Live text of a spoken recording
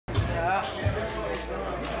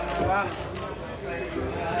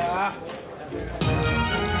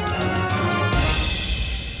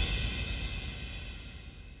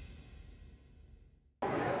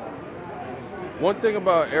One thing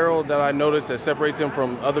about Errol that I noticed that separates him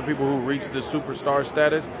from other people who reach the superstar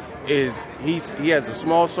status is he has a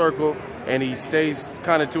small circle and he stays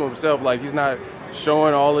kind of to himself. Like, he's not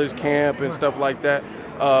showing all his camp and stuff like that.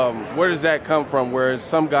 Where does that come from? Whereas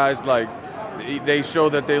some guys, like, they show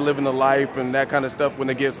that they live in the life and that kind of stuff when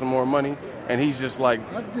they get some more money, and he's just like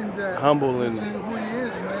humble and who he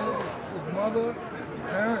is, man. His mother, his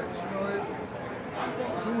parents, you know,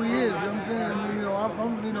 it's who he is. You know what I'm saying? I mean,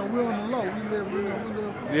 you know, we're on the low. We live.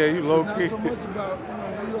 Yeah, you low not key. so much about,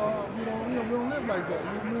 we don't live like that. You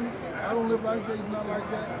know what I mean? I don't live like that. He's not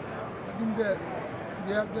like that. I think that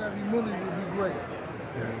you have to have humility to be great. I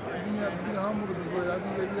think you have to be humble to be great. I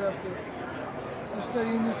think that you have to stay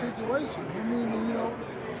in your situation. I mean, you know,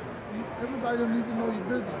 everybody don't need to know your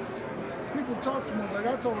business. People talk too much. Like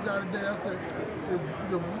I told a guy today, I said,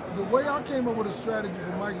 the way I came up with a strategy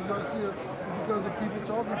for Mikey Garcia is because of people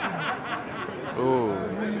talking too much. Ooh.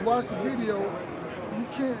 When you watch the video, you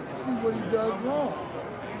can't see what he does wrong.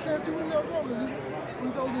 You can't see what he does wrong because when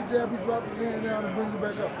he throws his jab, he drops his hand down and brings it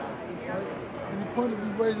back up. Right? And he punches,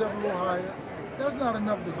 he raises up a little higher. That's not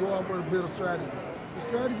enough to go out with a bit of strategy. The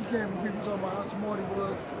strategy came from people talking about how smart he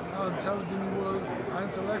was, how intelligent he was, how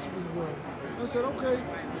intellectual he was. I said, okay,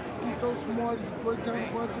 he's so smart, he's a great counter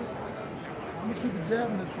puncher. I'm gonna keep a jab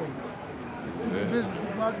in his face. Keep him busy, keep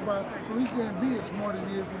him occupied, so he can't be as smart as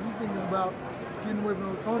he is because he's thinking about getting away from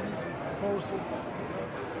those punches opposed to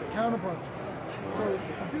counter punching. So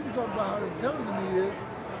when people talk about how intelligent he is,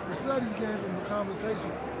 the strategy came from the conversation,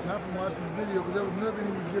 not from watching the video, because there was nothing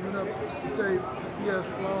he was giving up to say he has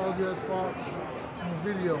flaws, he has faults in the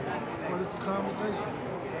video, but it's a conversation.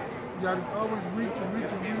 You got to always reach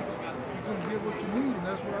until you get what you need, and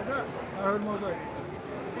that's what I got. I heard him, I was like,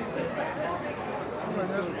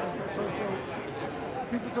 so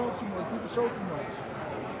people talk too much, people show too much.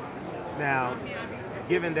 Now,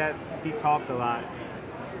 given that he talked a lot,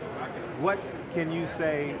 what can you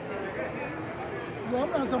say? Well,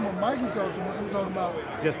 I'm not talking about Mikey talk too much, I'm talking about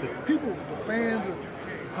just the people, the fans, the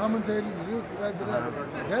commentators, this, that.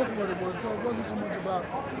 That's what it was. So it wasn't so much about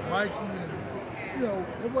Mikey and, you know,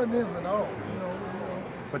 it wasn't him at all. You know.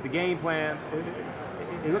 But the game plan,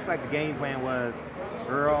 it looked like the game plan was,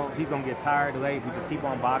 Earl, he's going to get tired late. If we just keep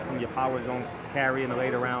on boxing, your power is going to carry in the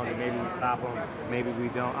later rounds, and maybe we stop him, maybe we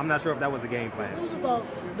don't. I'm not sure if that was the game plan. It was about,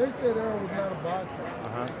 they said Earl was not a boxer.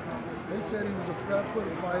 They said he was a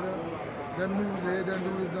flat-footed fighter, doesn't move his head, doesn't do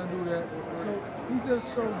this, doesn't do that. So he just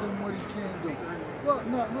showed them what he can do. Well,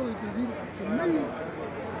 not really, because to me,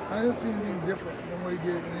 I didn't see anything different than what he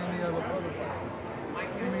did in any other fight. I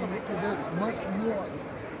mean, there's much more.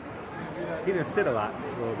 He didn't sit a lot,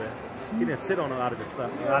 a little bit. He didn't sit on a lot of his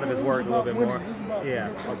stuff, a lot of his work a little bit more.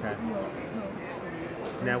 Yeah, okay.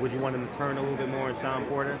 Now, would you want him to turn a little bit more on Sean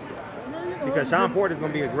Porter? Because Sean Porter's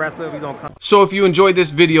going to be aggressive. He's going to come. So if you enjoyed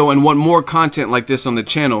this video and want more content like this on the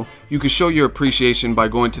channel, you can show your appreciation by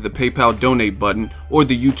going to the PayPal donate button or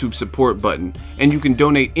the YouTube support button, and you can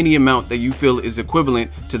donate any amount that you feel is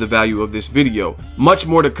equivalent to the value of this video. Much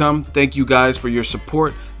more to come. Thank you guys for your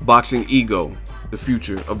support. Boxing Ego, the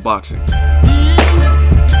future of boxing.